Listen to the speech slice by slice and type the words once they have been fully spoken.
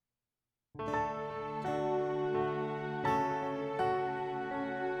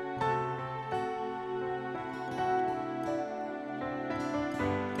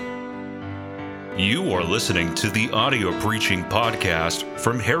You are listening to the audio preaching podcast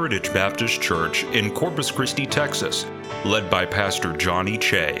from Heritage Baptist Church in Corpus Christi, Texas, led by Pastor Johnny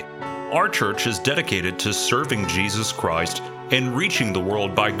Che. Our church is dedicated to serving Jesus Christ and reaching the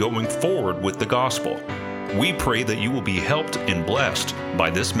world by going forward with the gospel. We pray that you will be helped and blessed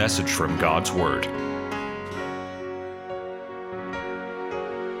by this message from God's Word.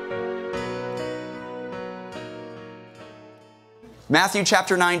 Matthew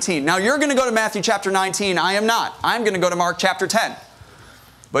chapter 19. Now you're going to go to Matthew chapter 19. I am not. I'm going to go to Mark chapter 10.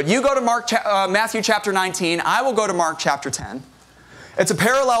 But you go to Matthew chapter 19. I will go to Mark chapter 10. It's a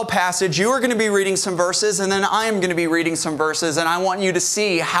parallel passage. You are going to be reading some verses, and then I am going to be reading some verses, and I want you to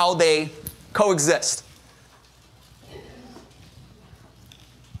see how they coexist.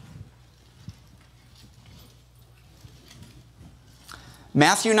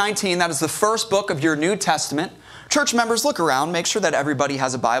 Matthew 19, that is the first book of your New Testament. Church members, look around. Make sure that everybody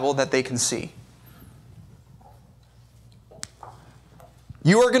has a Bible that they can see.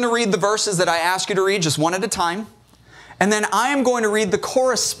 You are going to read the verses that I ask you to read just one at a time. And then I am going to read the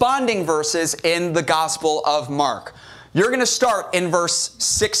corresponding verses in the Gospel of Mark. You're going to start in verse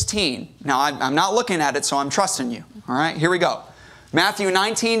 16. Now, I'm not looking at it, so I'm trusting you. All right, here we go. Matthew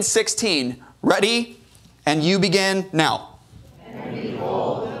 19:16. Ready? And you begin now. And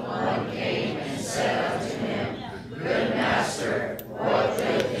behold, one came and said unto him, Good Master, what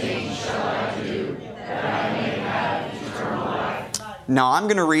good thing shall I do, that I may have eternal life? Now I'm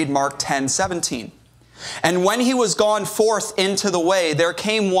going to read Mark 10:17. And when he was gone forth into the way, there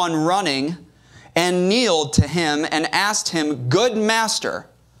came one running, and kneeled to him, and asked him, Good Master,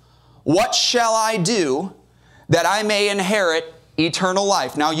 what shall I do, that I may inherit eternal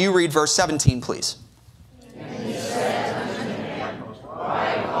life? Now you read verse 17, please. And he said unto him,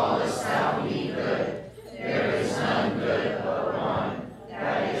 Why callest thou me good? There is none good but one,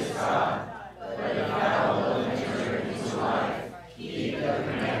 that is God. But if thou wilt enter into life, keep the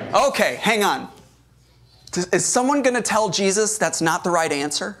commandments. Okay, hang on. Is someone going to tell Jesus that's not the right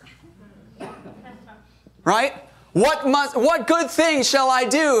answer? Right? What good thing shall I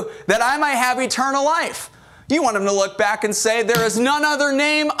do that I might have eternal life? You want him to look back and say, there is none other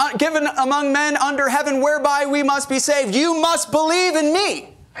name given among men under heaven whereby we must be saved. You must believe in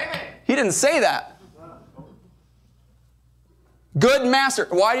me. Amen. He didn't say that. Good Master.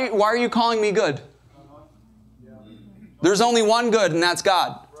 Why are you calling me good? There's only one good, and that's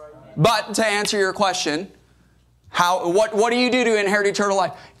God. But to answer your question, what do you do to inherit eternal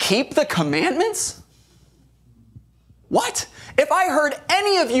life? Keep the commandments? What? If I heard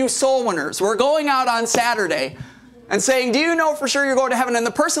any of you soul winners were going out on Saturday and saying, do you know for sure you're going to heaven? And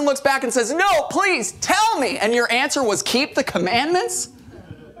the person looks back and says, no, please tell me. And your answer was keep the commandments?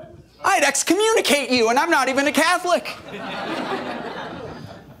 I'd excommunicate you, and I'm not even a Catholic.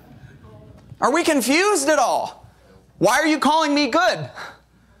 Are we confused at all? Why are you calling me good?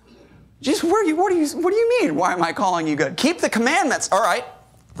 Jesus, what do you mean? Why am I calling you good? Keep the commandments. All right.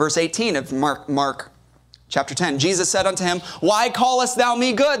 Verse 18 of Mark chapter 10. Jesus said unto him, Why callest thou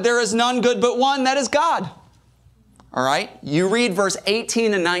me good? There is none good but one, that is God. All right. You read verse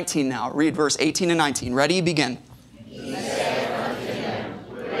 18 and 19 now. Read verse 18 and 19. Ready? Begin. He said unto him,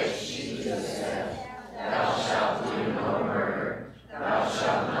 which Jesus said, Thou shalt do no murder, thou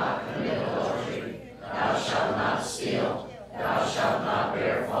shalt not commit adultery, thou shalt not steal, thou shalt not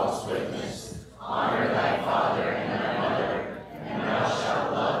bear false witness, honor thy father and thy mother, and thou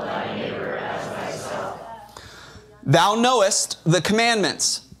shalt love thy neighbor as thyself. Thou knowest the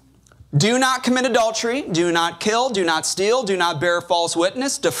commandments. Do not commit adultery, do not kill, do not steal, do not bear false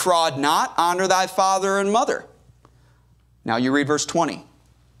witness, defraud not, honor thy father and mother. Now you read verse 20.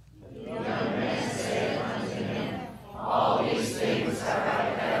 The young man said unto him, All these things have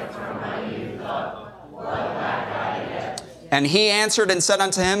I kept from my youth up. What lack I yet? And he answered and said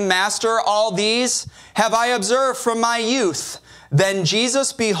unto him, Master, all these have I observed from my youth. Then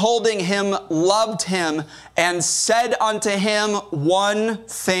Jesus, beholding him, loved him, and said unto him, One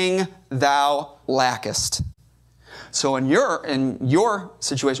thing thou lackest. So in your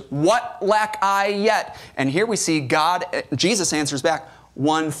situation, what lack I yet? And here we see Jesus answers back,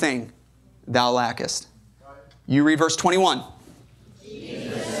 one thing thou lackest. You read verse 21.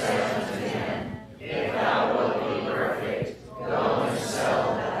 Jesus said unto him, If thou wilt be perfect, go and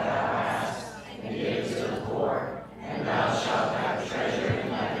sell that thou hast, and give to the poor, and thou shalt have treasure in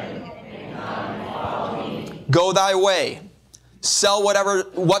heaven, and come and follow me. Go thy way. Sell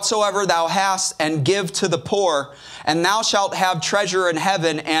whatsoever thou hast, and give to the poor, and thou shalt have treasure in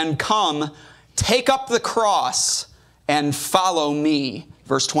heaven, and come, take up the cross, and follow me.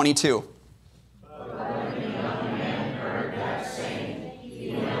 Verse 22. But when the young man heard that saying,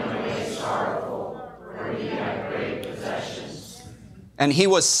 he went away sorrowful, And he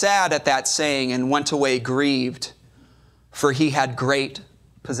was sad at that saying and went away grieved, for he had great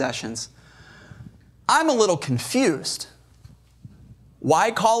possessions. I'm a little confused.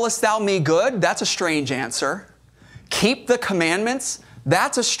 Why callest thou me good? That's a strange answer. Keep the commandments?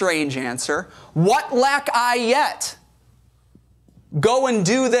 That's a strange answer. What lack I yet? Go and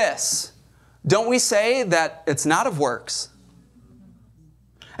do this. Don't we say that it's not of works?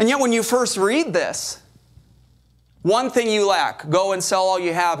 And yet when you first read this, one thing you lack, go and sell all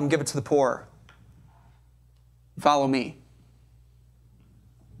you have and give it to the poor. Follow me.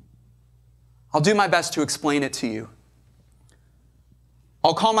 I'll do my best to explain it to you.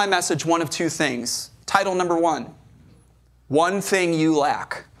 I'll call my message one of two things. Title number 1, one thing you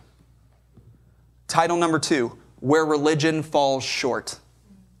lack. Title number 2, where religion falls short.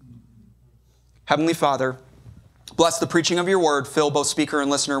 Heavenly Father, bless the preaching of your word, fill both speaker and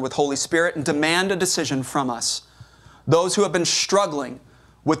listener with Holy Spirit, and demand a decision from us. Those who have been struggling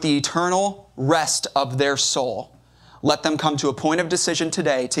with the eternal rest of their soul, let them come to a point of decision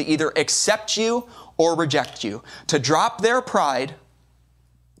today to either accept you or reject you, to drop their pride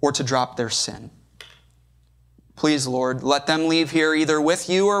or to drop their sin. Please, Lord, let them leave here either with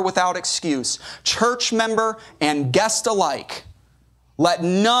you or without excuse. Church member and guest alike, let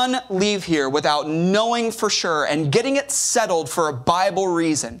none leave here without knowing for sure and getting it settled for a Bible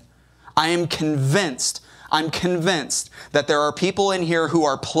reason. I'm convinced that there are people in here who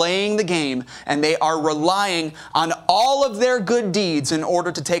are playing the game and they are relying on all of their good deeds in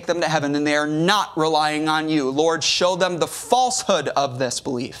order to take them to heaven, and they are not relying on you. Lord, show them the falsehood of this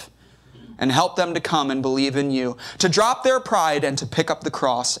belief and help them to come and believe in you, to drop their pride and to pick up the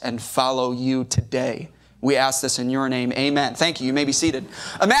cross and follow you today. We ask this in your name. Amen. Thank you. You may be seated.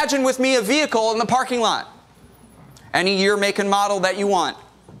 Imagine with me a vehicle in the parking lot. Any year, make, and model that you want.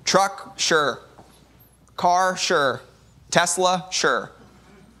 Truck? Sure. Car? Sure. Tesla? Sure.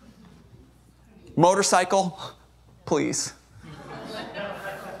 Motorcycle? Please.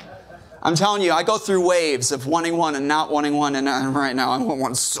 I'm telling you, I go through waves of wanting one and not wanting one, and right now I want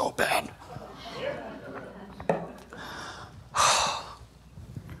one so bad.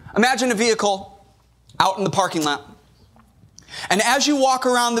 Imagine a vehicle out in the parking lot. And as you walk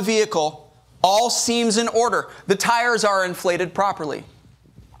around the vehicle, all seems in order. The tires are inflated properly.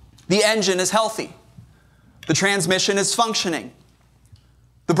 The engine is healthy. The transmission is functioning.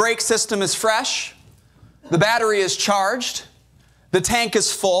 The brake system is fresh. The battery is charged. The tank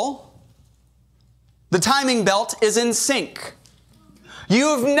is full. The timing belt is in sync.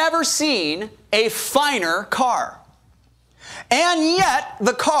 You have never seen a finer car. And yet,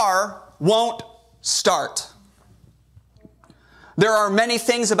 the car won't start. There are many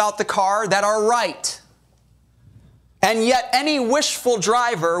things about the car that are right. And yet any wishful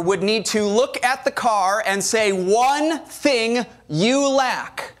driver would need to look at the car and say, one thing you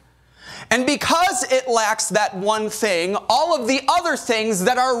lack. And because it lacks that one thing, all of the other things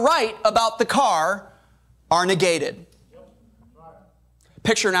that are right about the car are negated.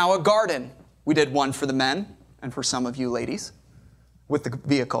 Picture now a garden. We did one for the men and for some of you ladies with the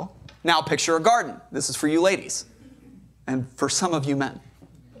vehicle. Now picture a garden. This is for you ladies and for some of you men.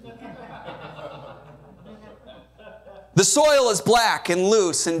 The soil is black and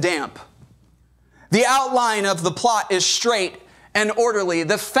loose and damp. The outline of the plot is straight and orderly.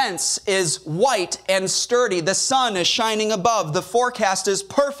 The fence is white and sturdy. The sun is shining above. The forecast is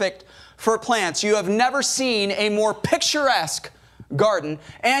perfect for plants. You have never seen a more picturesque garden,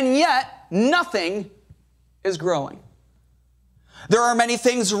 and yet nothing is growing. There are many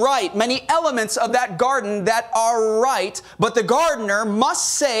things right, many elements of that garden that are right, but the gardener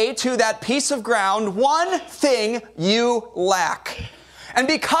must say to that piece of ground, one thing you lack. And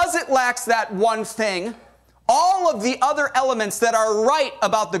because it lacks that one thing, all of the other elements that are right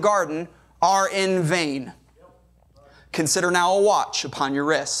about the garden are in vain. Consider now a watch upon your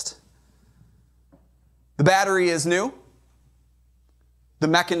wrist. The battery is new. The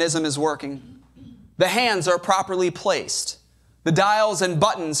mechanism is working. The hands are properly placed. The dials and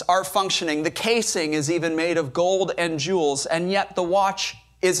buttons are functioning. The casing is even made of gold and jewels, and yet the watch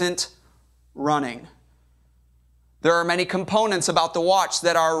isn't running. There are many components about the watch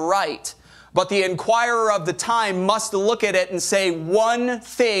that are right, but the inquirer of the time must look at it and say, one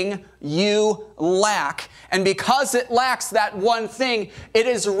thing you lack. And because it lacks that one thing, it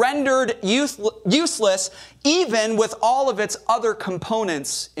is rendered useless even with all of its other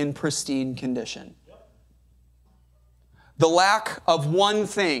components in pristine condition. The lack of one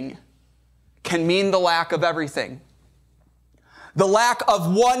thing can mean the lack of everything. The lack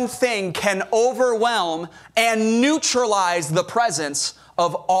of one thing can overwhelm and neutralize the presence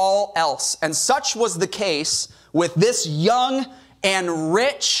of all else. And such was the case with this young and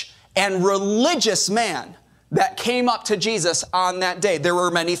rich and religious man that came up to Jesus on that day. There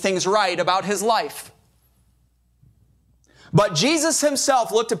were many things right about his life. But Jesus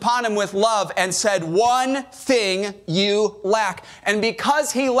himself looked upon him with love and said, one thing you lack. And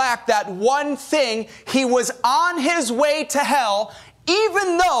because he lacked that one thing, he was on his way to hell,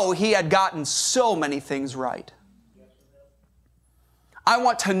 even though he had gotten so many things right. I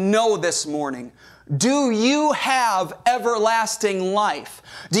want to know this morning, do you have everlasting life?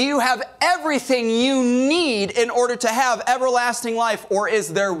 Do you have everything you need in order to have everlasting life? Or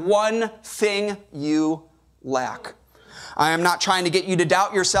is there one thing you lack? I am not trying to get you to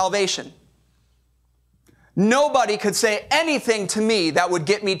doubt your salvation. Nobody could say anything to me that would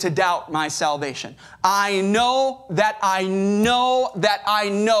get me to doubt my salvation. I know that I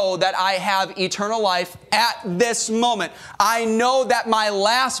have eternal life at this moment. I know that my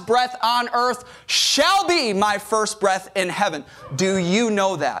last breath on earth shall be my first breath in heaven. Do you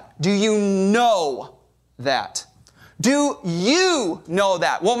know that? Do you know that? Do you know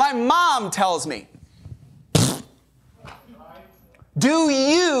that? Well, my mom tells me. Do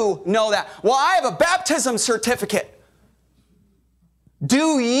you know that? Well, I have a baptism certificate.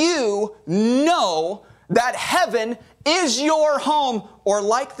 Do you know that heaven is your home? Or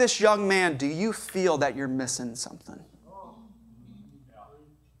like this young man, do you feel that you're missing something?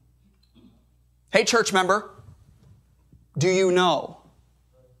 Hey, church member, do you know?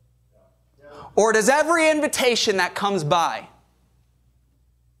 Or does every invitation that comes by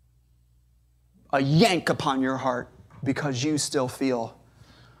a yank upon your heart? Because you still feel,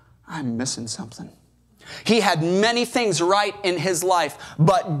 I'm missing something. He had many things right in his life,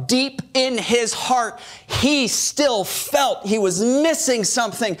 but deep in his heart, he still felt he was missing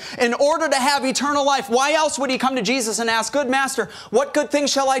something in order to have eternal life. Why else would he come to Jesus and ask, good master, what good thing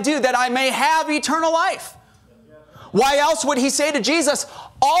shall I do that I may have eternal life? Why else would he say to Jesus,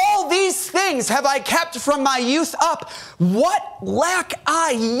 all these things have I kept from my youth up. What lack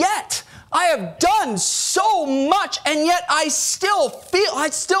I yet? I have done so much, and yet I still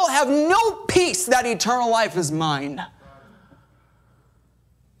have no peace that eternal life is mine.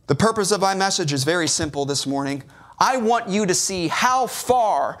 The purpose of my message is very simple this morning. I want you to see how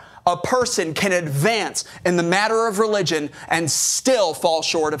far a person can advance in the matter of religion and still fall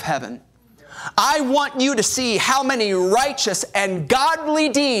short of heaven. I want you to see how many righteous and godly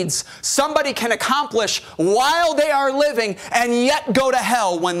deeds somebody can accomplish while they are living and yet go to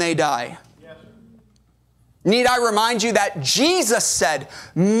hell when they die. Need I remind you that Jesus said,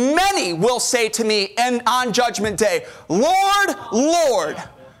 many will say to me on Judgment Day, Lord, Lord,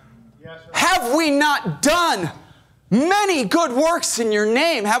 have we not done many good works in your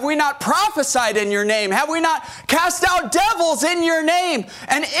name? Have we not prophesied in your name? Have we not cast out devils in your name?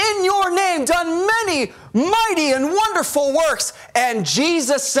 And in your name done many mighty and wonderful works? And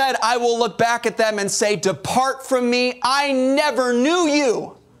Jesus said, I will look back at them and say, depart from me, I never knew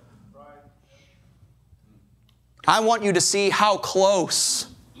you. I want you to see how close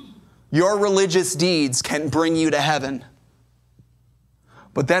your religious deeds can bring you to heaven.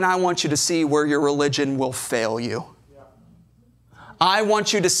 But then I want you to see where your religion will fail you. I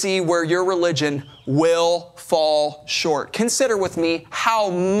want you to see where your religion will fall short. Consider with me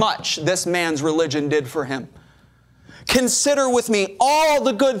how much this man's religion did for him. Consider with me all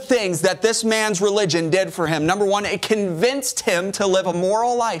the good things that this man's religion did for him. Number one, it convinced him to live a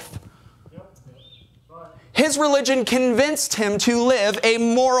moral life. His religion convinced him to live a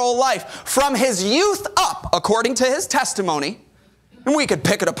moral life. From his youth up, according to his testimony, and we could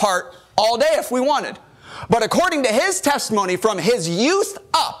pick it apart all day if we wanted, but according to his testimony, from his youth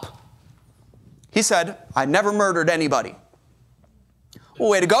up, he said, I never murdered anybody. Well,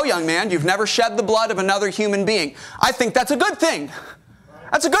 way to go, young man. You've never shed the blood of another human being. I think that's a good thing.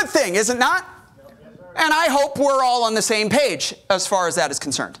 That's a good thing, is it not? And I hope we're all on the same page as far as that is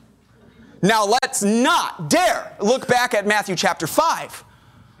concerned. Now, let's not dare look back at Matthew chapter 5,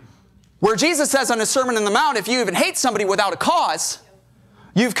 where Jesus says on his Sermon on the Mount, if you even hate somebody without a cause,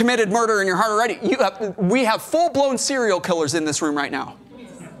 you've committed murder in your heart already. We have full-blown serial killers in this room right now.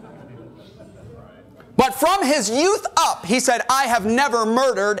 But from his youth up, he said, I have never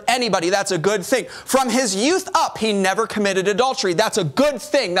murdered anybody. That's a good thing. From his youth up, he never committed adultery. That's a good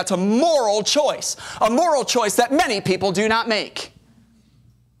thing. That's a moral choice that many people do not make.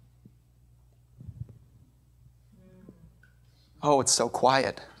 Oh, it's so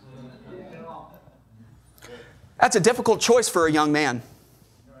quiet. That's a difficult choice for a young man.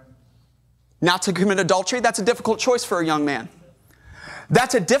 Not to commit adultery, that's a difficult choice for a young man.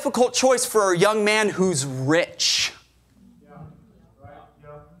 That's a difficult choice for a young man who's rich.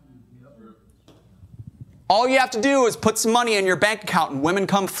 All you have to do is put some money in your bank account and women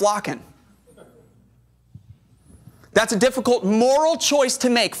come flocking. That's a difficult moral choice to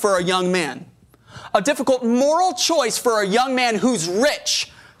make for a young man. A difficult moral choice for a young man who's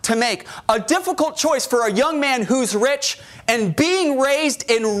rich to make. A difficult choice for a young man who's rich and being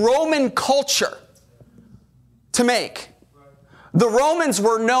raised in Roman culture to make. The Romans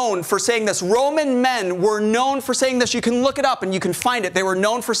were known for saying this. Roman men were known for saying this. You can look it up and you can find it. They were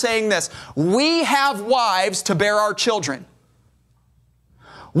known for saying this. We have wives to bear our children.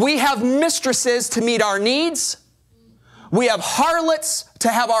 We have mistresses to meet our needs. We have harlots to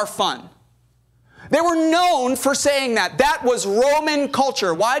have our fun. They were known for saying that. That was Roman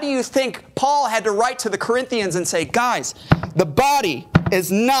culture. Why do you think Paul had to write to the Corinthians and say, guys, the body is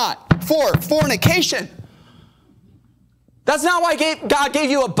not for fornication? That's not why God gave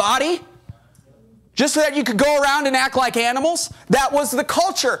you a body, just so that you could go around and act like animals. That was the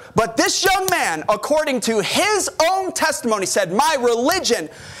culture. But this young man, according to his own testimony, said, my religion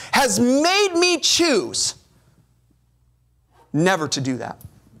has made me choose never to do that.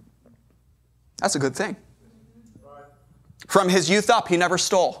 That's a good thing. From his youth up, he never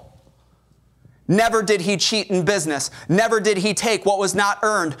stole. Never did he cheat in business. Never did he take what was not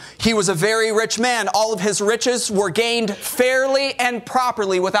earned. He was a very rich man. All of his riches were gained fairly and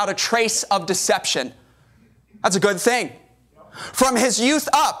properly without a trace of deception. That's a good thing. From his youth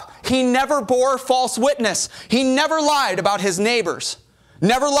up, he never bore false witness. He never lied about his neighbors.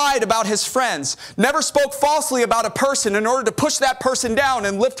 Never lied about his friends. Never spoke falsely about a person in order to push that person down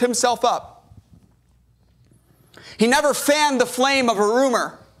and lift himself up. He never fanned the flame of a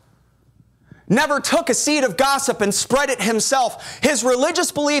rumor. Never took a seed of gossip and spread it himself. His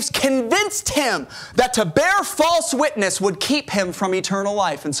religious beliefs convinced him that to bear false witness would keep him from eternal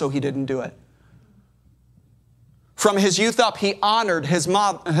life, and so he didn't do it. From his youth up, he honored his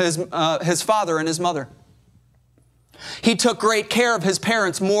father and his mother. He took great care of his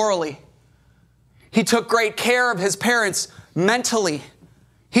parents morally. He took great care of his parents mentally.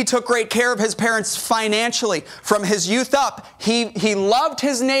 He took great care of his parents financially. From his youth up, he loved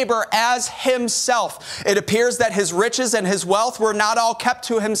his neighbor as himself. It appears that his riches and his wealth were not all kept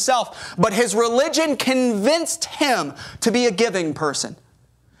to himself, but his religion convinced him to be a giving person.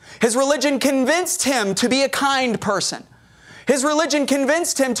 His religion convinced him to be a kind person. His religion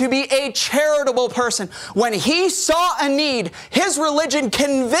convinced him to be a charitable person. When he saw a need, his religion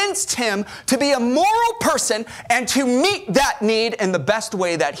convinced him to be a moral person and to meet that need in the best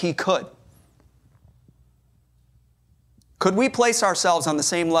way that he could. Could we place ourselves on the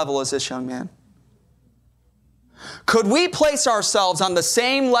same level as this young man? Could we place ourselves on the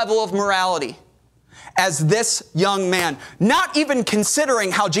same level of morality as this young man, not even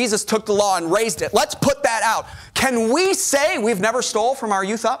considering how Jesus took the law and raised it? Let's put that out. Can we say we've never stole from our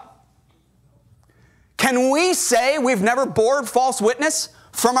youth up? Can we say we've never bore false witness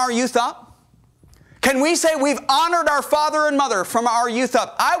from our youth up? Can we say we've honored our father and mother from our youth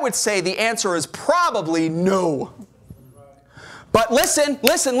up? I would say the answer is probably no. But listen.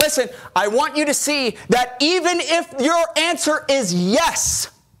 I want you to see that even if your answer is yes,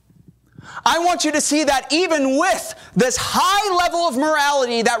 I want you to see that even with this high level of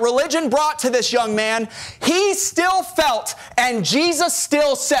morality that religion brought to this young man, he still felt, and Jesus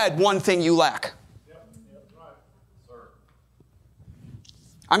still said, one thing you lack.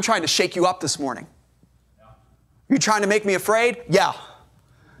 I'm trying to shake you up this morning. You trying to make me afraid? Yeah.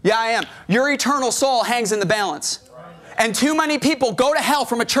 Yeah, I am. Your eternal soul hangs in the balance. And too many people go to hell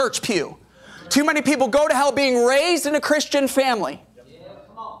from a church pew. Too many people go to hell being raised in a Christian family.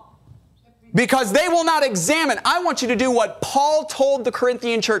 Because they will not examine. I want you to do what Paul told the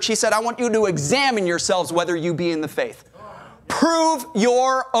Corinthian church. He said, I want you to examine yourselves whether you be in the faith. Prove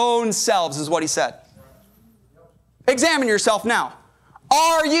your own selves is what he said. Examine yourself now.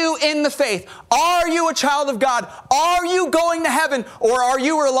 Are you in the faith? Are you a child of God? Are you going to heaven? Or are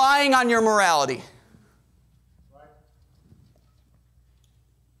you relying on your morality?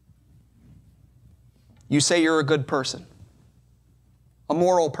 You say you're a good person, a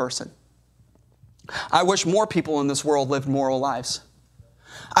moral person. I wish more people in this world lived moral lives.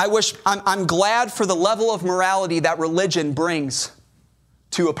 I'm glad for the level of morality that religion brings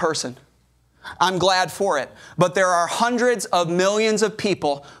to a person. I'm glad for it. But there are hundreds of millions of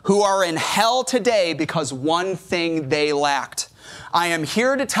people who are in hell today because one thing they lacked. I am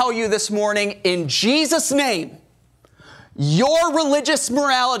here to tell you this morning, in Jesus' name, your religious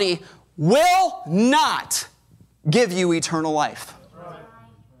morality will not give you eternal life.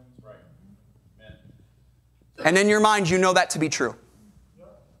 And in your mind, you know that to be true.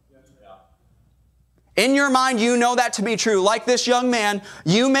 In your mind, you know that to be true. Like this young man,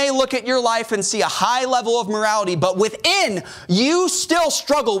 you may look at your life and see a high level of morality, but within, you still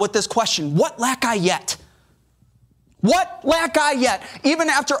struggle with this question: what lack I yet? What lack I yet? Even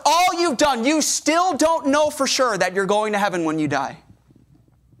after all you've done, you still don't know for sure that you're going to heaven when you die.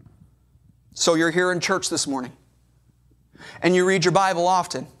 So you're here in church this morning, and you read your Bible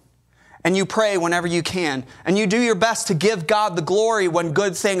often, and you pray whenever you can, and you do your best to give God the glory when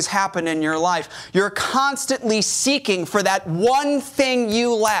good things happen in your life. You're constantly seeking for that one thing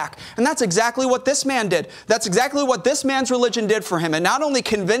you lack. And that's exactly what this man did. That's exactly what this man's religion did for him. It not only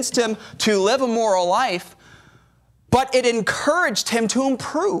convinced him to live a moral life, but it encouraged him to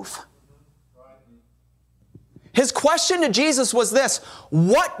improve. His question to Jesus was this: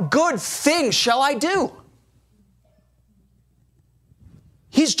 what good thing shall I do?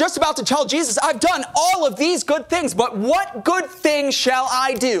 He's just about to tell Jesus, I've done all of these good things, but what good thing shall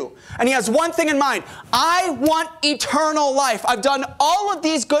I do? And he has one thing in mind: I want eternal life. I've done all of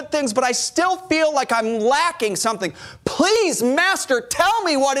these good things, but I still feel like I'm lacking something. Please, Master, tell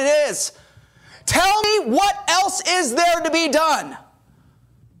me what it is. Tell me what else is there to be done.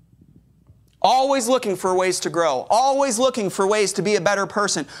 Always looking for ways to grow. Always looking for ways to be a better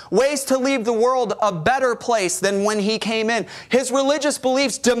person. Ways to leave the world a better place than when he came in. His religious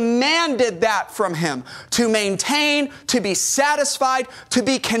beliefs demanded that from him. To maintain, to be satisfied, to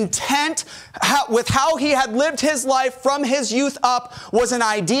be content with how he had lived his life from his youth up was an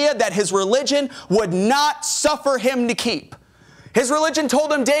idea that his religion would not suffer him to keep. His religion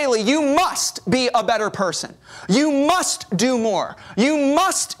told him daily, you must be a better person. You must do more. You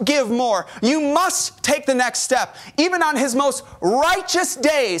must give more. You must take the next step. Even on his most righteous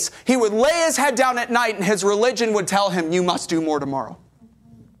days, he would lay his head down at night and his religion would tell him, you must do more tomorrow.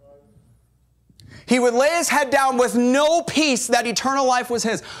 He would lay his head down with no peace that eternal life was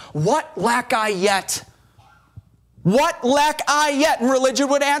his. What lack I yet? What lack I yet? And religion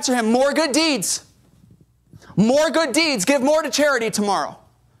would answer him, more good deeds. More good deeds. Give more to charity tomorrow.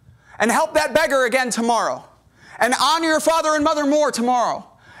 And help that beggar again tomorrow. And honor your father and mother more tomorrow.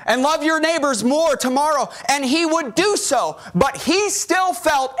 And love your neighbors more tomorrow. And he would do so. But he still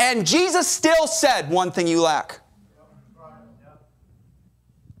felt, and Jesus still said, one thing you lack.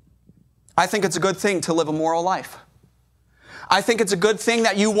 I think it's a good thing to live a moral life. I think it's a good thing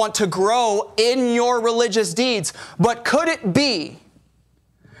that you want to grow in your religious deeds. But could it be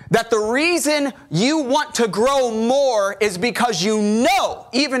that the reason you want to grow more is because you know,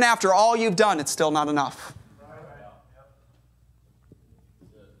 even after all you've done, it's still not enough?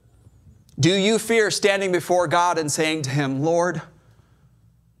 Do you fear standing before God and saying to Him, Lord,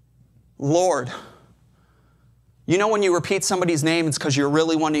 Lord? You know when you repeat somebody's name, it's because you're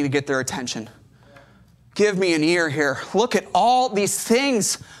really wanting to get their attention. Give me an ear here. Look at all these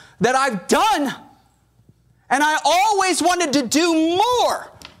things that I've done. And I always wanted to do more.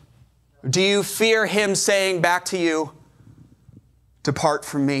 Do you fear Him saying back to you, depart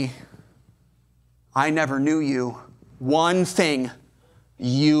from me. I never knew you. One thing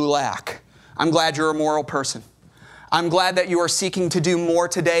you lack. I'm glad you're a moral person. I'm glad that you are seeking to do more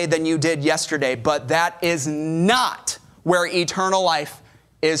today than you did yesterday, but that is not where eternal life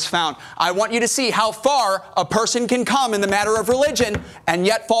is found. I want you to see how far a person can come in the matter of religion and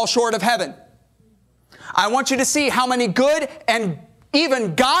yet fall short of heaven. I want you to see how many good and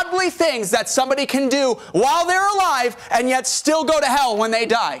even godly things that somebody can do while they're alive and yet still go to hell when they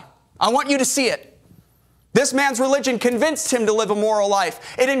die. I want you to see it. This man's religion convinced him to live a moral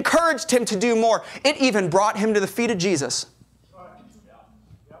life. It encouraged him to do more. It even brought him to the feet of Jesus.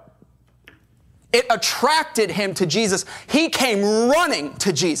 It attracted him to Jesus. He came running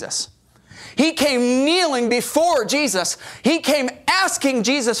to Jesus. He came kneeling before Jesus. He came asking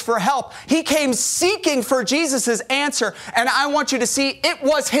Jesus for help. He came seeking for Jesus' answer. And I want you to see it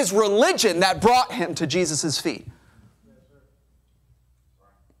was his religion that brought him to Jesus' feet.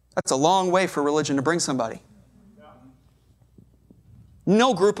 That's a long way for religion to bring somebody.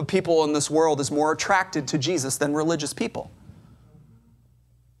 No group of people in this world is more attracted to Jesus than religious people.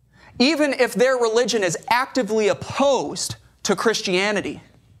 Even if their religion is actively opposed to Christianity,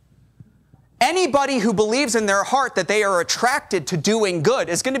 anybody who believes in their heart that they are attracted to doing good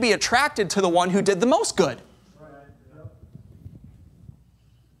is going to be attracted to the one who did the most good.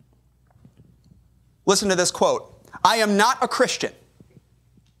 Listen to this quote. I am not a Christian.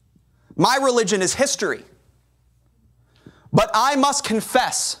 My religion is history. But I must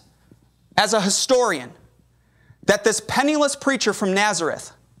confess, as a historian, that this penniless preacher from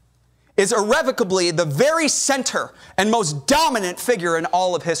Nazareth is irrevocably the very center and most dominant figure in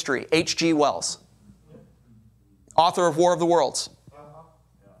all of history. H.G. Wells, author of War of the Worlds.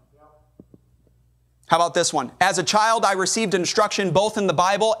 How about this one? As a child, I received instruction both in the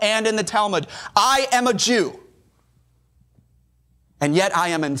Bible and in the Talmud. I am a Jew, and yet I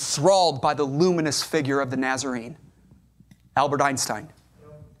am enthralled by the luminous figure of the Nazarene. Albert Einstein.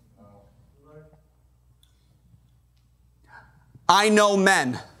 I know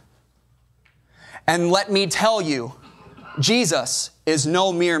men, and let me tell you, Jesus is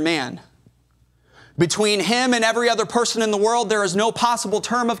no mere man. Between him and every other person in the world, there is no possible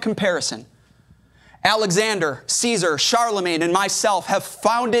term of comparison. Alexander, Caesar, Charlemagne, and myself have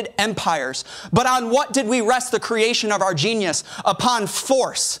founded empires. But on what did we rest the creation of our genius? Upon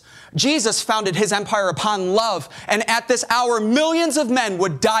force. Jesus founded his empire upon love, and at this hour, millions of men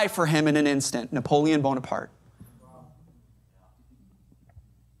would die for him in an instant. Napoleon Bonaparte.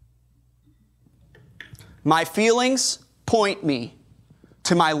 My feelings point me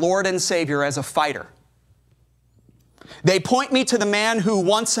to my Lord and Savior as a fighter. They point me to the man who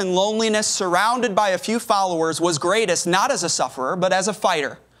once in loneliness, surrounded by a few followers, was greatest not as a sufferer, but as a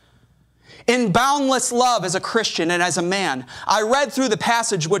fighter. In boundless love as a Christian and as a man, I read through the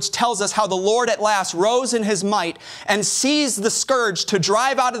passage which tells us how the Lord at last rose in his might and seized the scourge to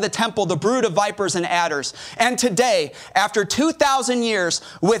drive out of the temple the brood of vipers and adders. And today, after 2,000 years,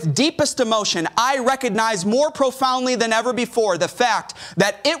 with deepest emotion, I recognize more profoundly than ever before the fact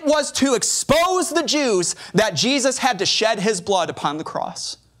that it was to expose the Jews that Jesus had to shed his blood upon the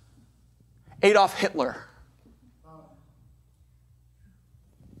cross. Adolf Hitler.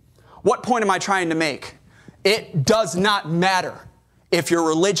 What point am I trying to make? It does not matter if your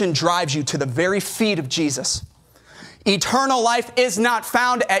religion drives you to the very feet of Jesus. Eternal life is not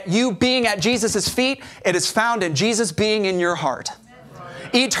found at you being at Jesus' feet. It is found in Jesus being in your heart.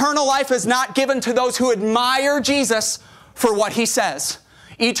 Eternal life is not given to those who admire Jesus for what he says.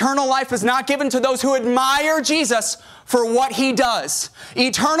 Eternal life is not given to those who admire Jesus for what he does.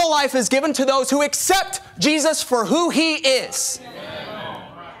 Eternal life is given to those who accept Jesus for who he is.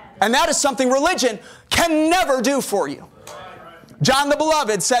 And that is something religion can never do for you. John the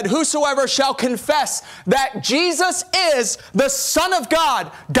Beloved said, whosoever shall confess that Jesus is the Son of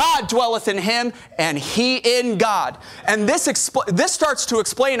God, God dwelleth in him, and he in God. And this starts to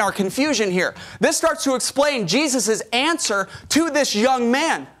explain our confusion here. This starts to explain Jesus' answer to this young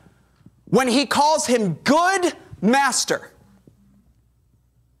man when he calls him good master.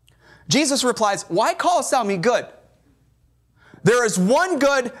 Jesus replies, why callest thou me good? There is one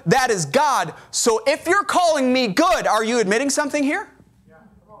good, that is God. So if you're calling me good, are you admitting something here?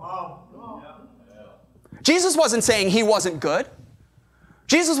 Yeah. Jesus wasn't saying he wasn't good.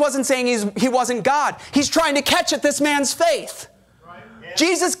 Jesus wasn't saying he wasn't God. He's trying to catch at this man's faith. Right. Yeah.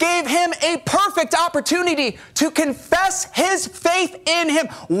 Jesus gave him a perfect opportunity to confess his faith in him.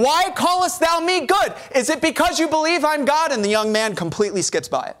 Why callest thou me good? Is it because you believe I'm God? And the young man completely skips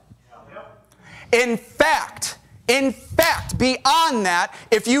by it. Yeah. In fact, beyond that,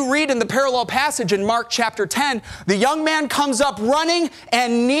 if you read in the parallel passage in Mark chapter 10, the young man comes up running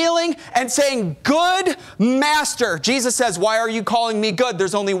and kneeling and saying, good master. Jesus says, why are you calling me good?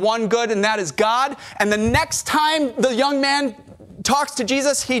 There's only one good, and that is God. And the next time the young man talks to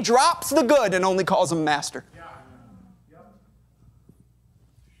Jesus, he drops the good and only calls him master. Yeah. Yep.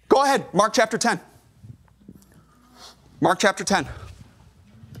 Go ahead, Mark chapter 10. Mark chapter 10.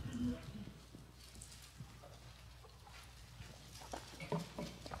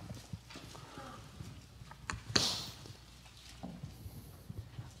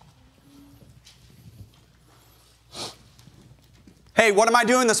 Hey, what am I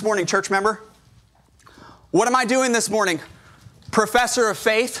doing this morning, church member? What am I doing this morning, professor of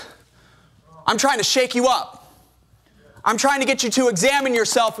faith? I'm trying to shake you up. I'm trying to get you to examine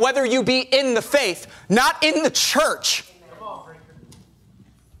yourself whether you be in the faith, not in the church.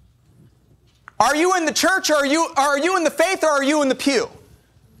 Are you in the church, or are you in the faith, or are you in the pew?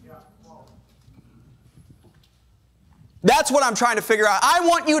 That's what I'm trying to figure out. I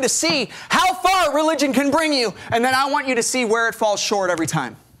want you to see how far religion can bring you, and then I want you to see where it falls short every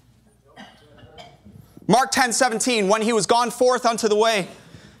time. Mark 10:17, when he was gone forth unto the way,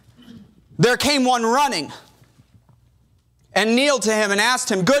 there came one running and kneeled to him and asked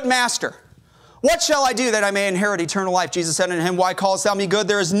him, good master, what shall I do that I may inherit eternal life? Jesus said unto him, why callest thou me good?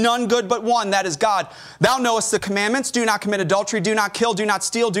 There is none good but one, that is God. Thou knowest the commandments. Do not commit adultery. Do not kill. Do not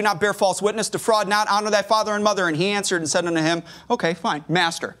steal. Do not bear false witness. Defraud not. Honor thy father and mother. And he answered and said unto him, okay, fine,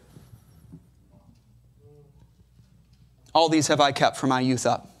 master. All these have I kept from my youth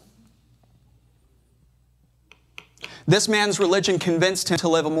up. This man's religion convinced him to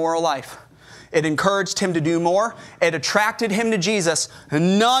live a moral life. It encouraged him to do more. It attracted him to Jesus.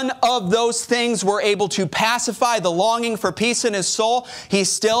 None of those things were able to pacify the longing for peace in his soul. He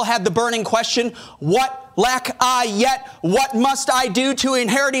still had the burning question, what lack I yet? What must I do to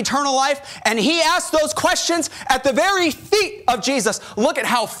inherit eternal life? And he asked those questions at the very feet of Jesus. Look at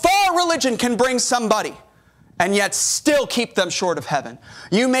how far religion can bring somebody and yet still keep them short of heaven.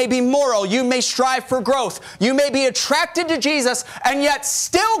 You may be moral, you may strive for growth, you may be attracted to Jesus, and yet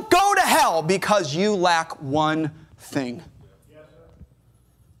still go to hell because you lack one thing.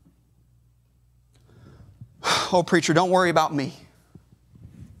 Oh, preacher, don't worry about me.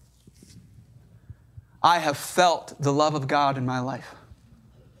 I have felt the love of God in my life.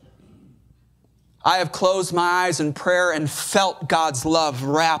 I have closed my eyes in prayer and felt God's love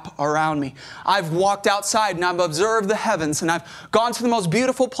wrap around me. I've walked outside and I've observed the heavens and I've gone to the most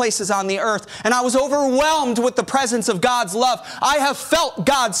beautiful places on the earth and I was overwhelmed with the presence of God's love. I have felt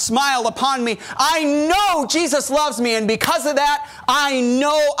God smile upon me. I know Jesus loves me, and because of that, I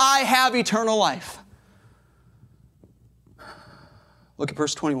know I have eternal life. Look at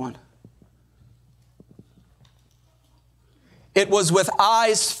verse 21. It was with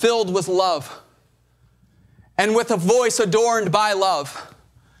eyes filled with love, and with a voice adorned by love,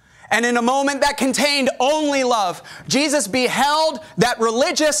 and in a moment that contained only love, Jesus beheld that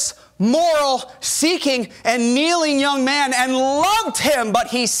religious, moral, seeking, and kneeling young man and loved him, but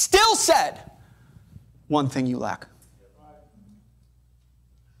he still said, one thing you lack.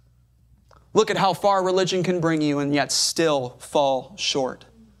 Look at how far religion can bring you and yet still fall short.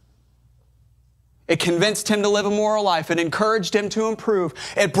 It convinced him to live a moral life. It encouraged him to improve.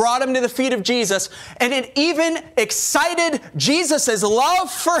 It brought him to the feet of Jesus. And it even excited Jesus' love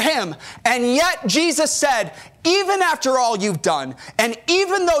for him. And yet Jesus said, even after all you've done, and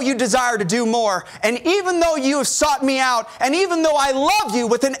even though you desire to do more, and even though you have sought me out, and even though I love you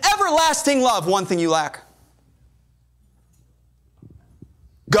with an everlasting love, one thing you lack.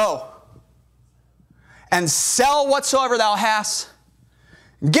 Go and sell whatsoever thou hast,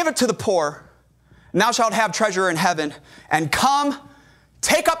 give it to the poor, and thou shalt have treasure in heaven, and come,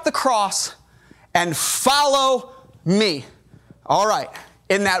 take up the cross, and follow me. All right,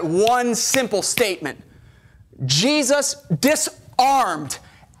 in that one simple statement, Jesus disarmed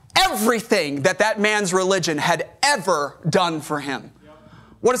everything that man's religion had ever done for him.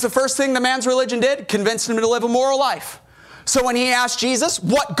 What is the first thing the man's religion did? Convinced him to live a moral life. So when he asked Jesus,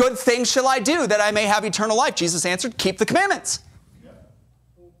 what good things shall I do that I may have eternal life? Jesus answered, keep the commandments.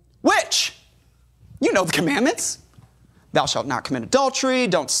 Which? You know the commandments. Thou shalt not commit adultery,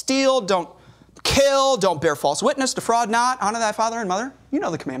 don't steal, don't kill, don't bear false witness, defraud not, honor thy father and mother. You know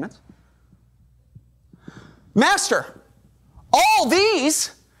the commandments. Master, all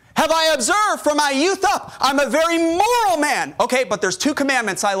these have I observed from my youth up. I'm a very moral man. Okay, but there's two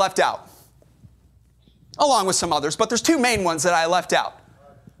commandments I left out, along with some others, but there's two main ones that I left out.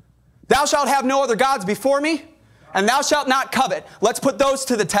 Thou shalt have no other gods before me, and thou shalt not covet. Let's put those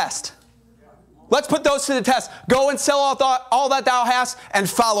to the test. Let's put those to the test. Go and sell all that thou hast and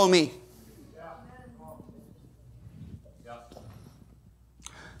follow me.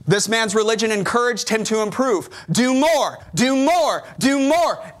 This man's religion encouraged him to improve. Do more, do more, do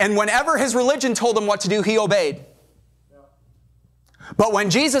more. And whenever his religion told him what to do, he obeyed. But when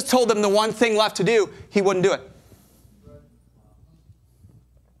Jesus told him the one thing left to do, he wouldn't do it.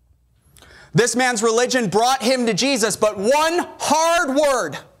 This man's religion brought him to Jesus, but one hard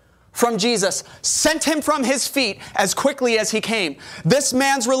word from Jesus sent him from his feet as quickly as he came. This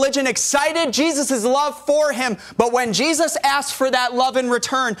man's religion excited Jesus' love for him, but when Jesus asked for that love in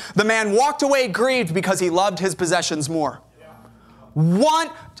return, the man walked away grieved because he loved his possessions more.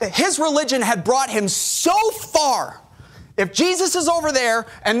 His religion had brought him so far. If Jesus is over there,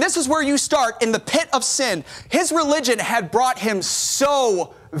 and this is where you start, in the pit of sin, his religion had brought him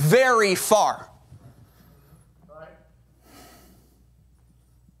so very far.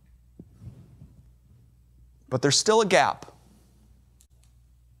 But there's still a gap.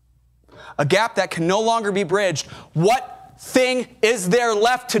 A gap that can no longer be bridged. What thing is there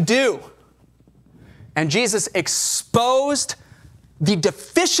left to do? And Jesus exposed the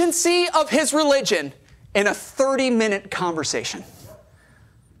deficiency of his religion in a 30-minute conversation.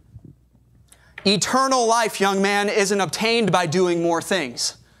 Eternal life, young man, isn't obtained by doing more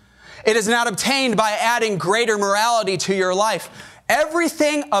things. It is not obtained by adding greater morality to your life.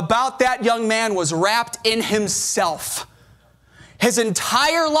 Everything about that young man was wrapped in himself. His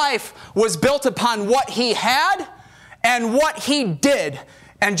entire life was built upon what he had and what he did.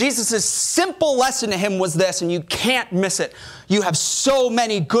 And Jesus' simple lesson to him was this, and you can't miss it. You have so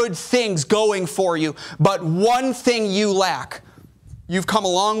many good things going for you, but one thing you lack. You've come a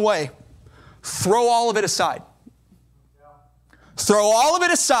long way, throw all of it aside. Throw all of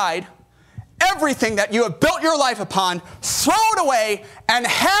it aside, everything that you have built your life upon, throw it away, and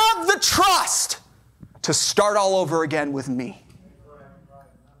have the trust to start all over again with me.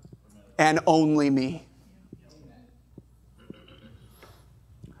 And only me.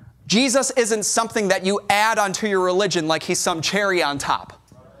 Jesus isn't something that you add onto your religion like he's some cherry on top.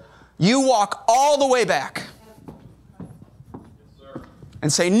 You walk all the way back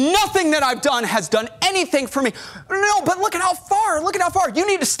and say, nothing that I've done has done anything for me. No, but look at how far, look at how far. You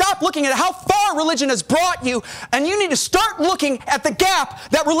need to stop looking at how far religion has brought you, and you need to start looking at the gap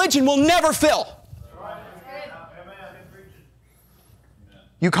that religion will never fill.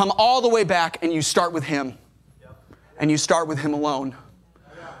 You come all the way back and you start with him. And you start with him alone.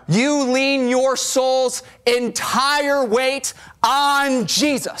 You lean your soul's entire weight on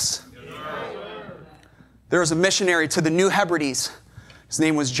Jesus. There was a missionary to the New Hebrides. His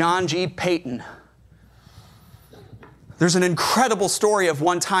name was John G. Paton. There's an incredible story of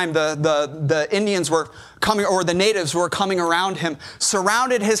one time the Indians were coming, or the natives were coming around him,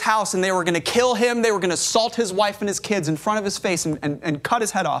 surrounded his house, and they were going to kill him. They were going to assault his wife and his kids in front of his face and cut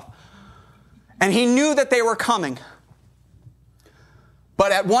his head off. And he knew that they were coming.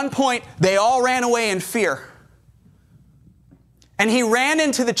 But at one point, they all ran away in fear. And he ran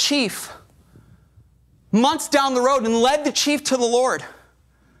into the chief months down the road and led the chief to the Lord.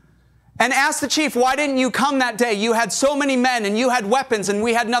 And asked the chief, why didn't you come that day? You had so many men and you had weapons and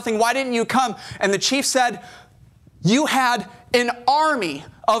we had nothing. Why didn't you come? And the chief said, you had an army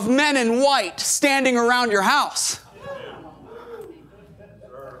of men in white standing around your house.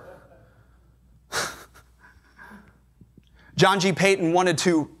 John G. Paton wanted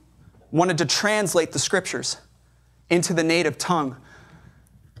to translate the scriptures into the native tongue.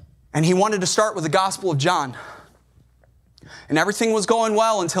 And he wanted to start with the Gospel of John. And everything was going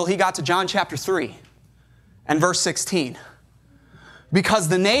well until he got to John chapter 3 and verse 16. Because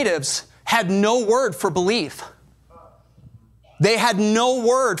the natives had no word for belief. They had no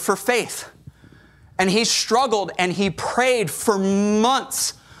word for faith. And he struggled and he prayed for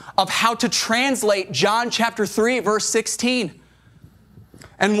months of how to translate John chapter 3 verse 16.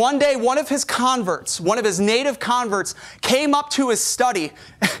 And one day, one of his native converts, came up to his study,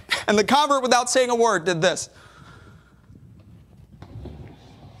 and the convert, without saying a word, did this.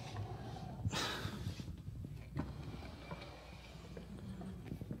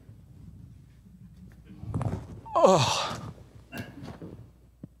 Oh.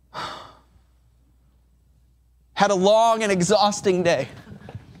 Had a long and exhausting day.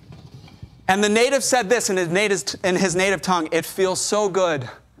 And the native said this in his native tongue, it feels so good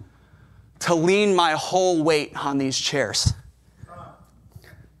to lean my whole weight on these chairs.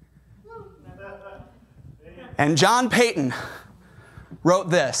 And John Paton wrote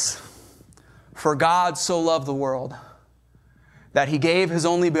this, for God so loved the world that he gave his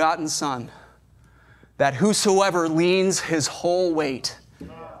only begotten Son, that whosoever leans his whole weight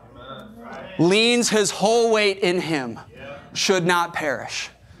in him should not perish,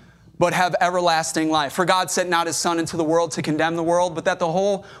 but have everlasting life. For God sent not his Son into the world to condemn the world, but that the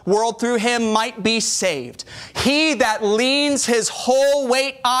whole world through him might be saved. He that leans his whole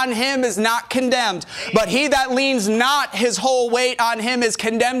weight on him is not condemned, but he that leans not his whole weight on him is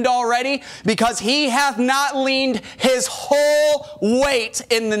condemned already, because he hath not leaned his whole weight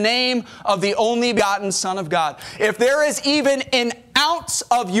in the name of the only begotten Son of God. If there is even an ounce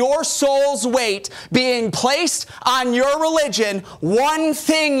of your soul's weight being placed on your religion, one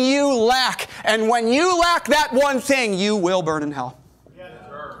thing you lack. And when you lack that one thing, you will burn in hell. Yes,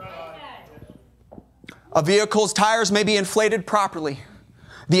 sir. A vehicle's tires may be inflated properly.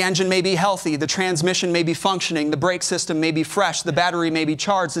 The engine may be healthy. The transmission may be functioning. The brake system may be fresh. The battery may be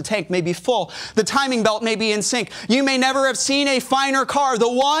charged. The tank may be full. The timing belt may be in sync. You may never have seen a finer car.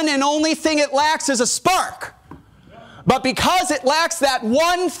 The one and only thing it lacks is a spark. But because it lacks that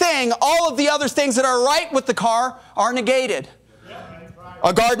one thing, all of the other things that are right with the car are negated.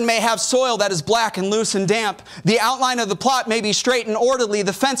 A garden may have soil that is black and loose and damp. The outline of the plot may be straight and orderly.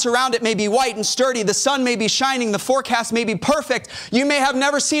 The fence around it may be white and sturdy. The sun may be shining. The forecast may be perfect. You may have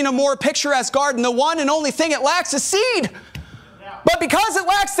never seen a more picturesque garden. The one and only thing it lacks is seed. But because it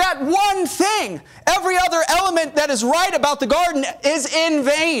lacks that one thing, every other element that is right about the garden is in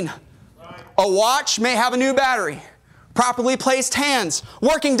vain. A watch may have a new battery, properly placed hands,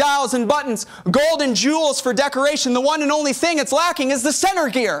 working dials and buttons, gold and jewels for decoration. The one and only thing it's lacking is the center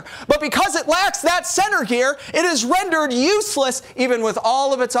gear. But because it lacks that center gear, it is rendered useless even with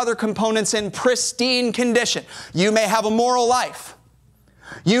all of its other components in pristine condition. You may have a moral life,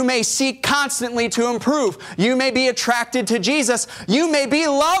 You may seek constantly to improve. You may be attracted to Jesus. You may be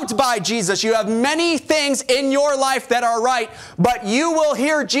loved by Jesus. You have many things in your life that are right, but you will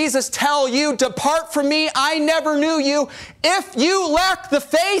hear Jesus tell you, "Depart from me, I never knew you," if you lack the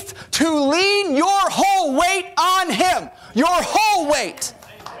faith to lean your whole weight on Him. Your whole weight.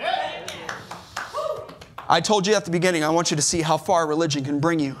 I told you at the beginning, I want you to see how far religion can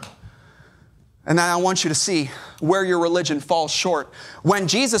bring you. And then I want you to see where your religion falls short. When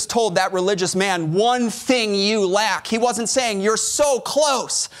Jesus told that religious man, "One thing you lack," He wasn't saying, "You're so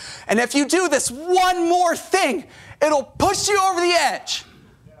close, and if you do this one more thing, it'll push you over the edge."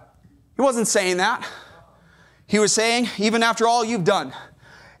 He wasn't saying that. He was saying, even after all you've done,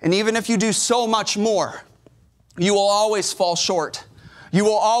 and even if you do so much more, you will always fall short. You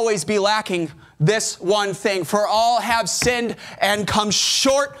will always be lacking this one thing. For all have sinned and come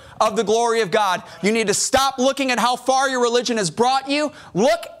short of the glory of God. You need to stop looking at how far your religion has brought you.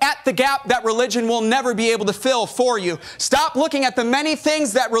 Look at the gap that religion will never be able to fill for you. Stop looking at the many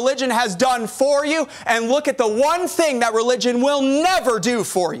things that religion has done for you and look at the one thing that religion will never do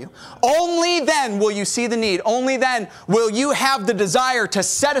for you. Only then will you see the need. Only then will you have the desire to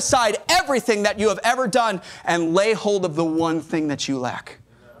set aside everything that you have ever done and lay hold of the one thing that you lack.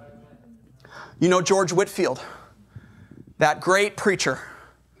 You know George Whitefield, that great preacher.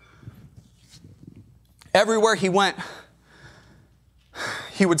 Everywhere he went,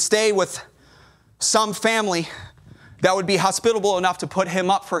 he would stay with some family that would be hospitable enough to put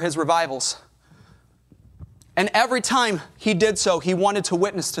him up for his revivals. And every time he did so, he wanted to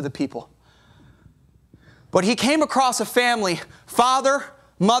witness to the people. But he came across a family, father,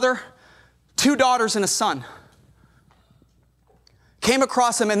 mother, 2 daughters, and a son. Came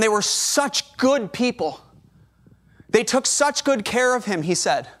across him, and they were such good people. They took such good care of him, he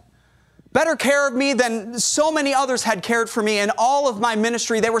said. Better care of me than so many others had cared for me in all of my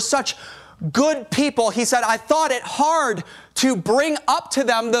ministry. They were such good people. He said, I thought it hard to bring up to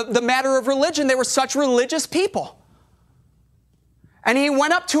them the matter of religion. They were such religious people. And he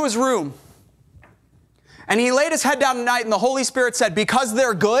went up to his room, and he laid his head down at night, and the Holy Spirit said, because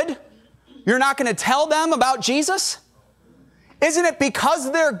they're good, you're not going to tell them about Jesus? Isn't it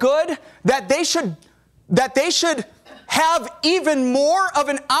because they're good that they should have even more of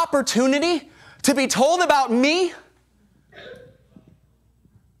an opportunity to be told about me?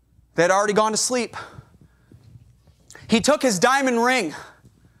 They had already gone to sleep. He took his diamond ring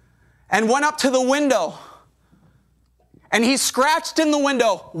and went up to the window, and he scratched in the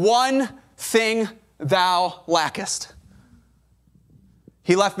window, "One thing thou lackest."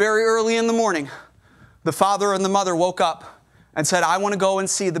 He left very early in the morning. The father and the mother woke up and said, I want to go and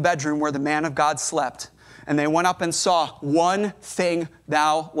see the bedroom where the man of God slept. And they went up and saw, "One thing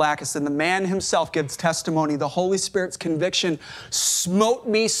thou lackest." And the man himself gives testimony. The Holy Spirit's conviction smote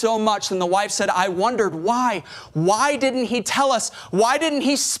me so much. And the wife said, I wondered why. Why didn't he tell us? Why didn't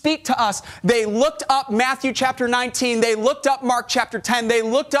he speak to us? They looked up Matthew chapter 19. They looked up Mark chapter 10. They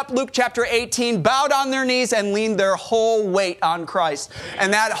looked up Luke chapter 18, bowed on their knees and leaned their whole weight on Christ.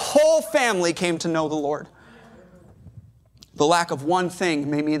 And that whole family came to know the Lord. The lack of one thing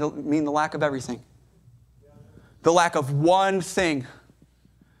may mean the lack of everything. The lack of one thing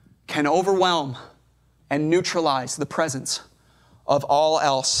can overwhelm and neutralize the presence of all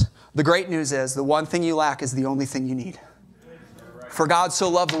else. The great news is the one thing you lack is the only thing you need. For God so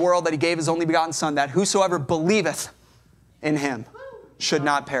loved the world that he gave his only begotten Son, that whosoever believeth in him should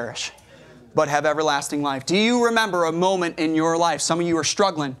not perish, but have everlasting life. Do you remember a moment in your life? Some of you are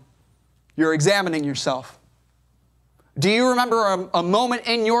struggling. You're examining yourself. Do you remember a moment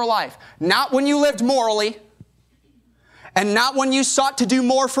in your life, not when you lived morally, and not when you sought to do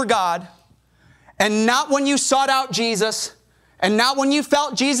more for God, and not when you sought out Jesus, and not when you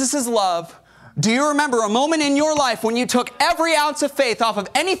felt Jesus' love? Do you remember a moment in your life when you took every ounce of faith off of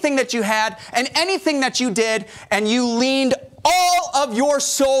anything that you had and anything that you did, and you leaned all of your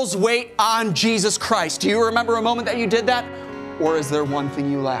soul's weight on Jesus Christ? Do you remember a moment that you did that? Or is there one thing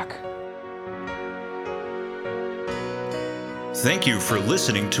you lack? Thank you for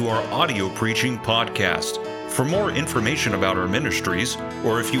listening to our audio preaching podcast. For more information about our ministries,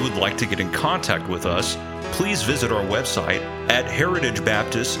 or if you would like to get in contact with us, please visit our website at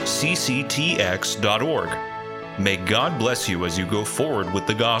heritagebaptistcctx.org. May God bless you as you go forward with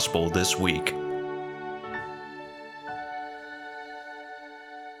the gospel this week.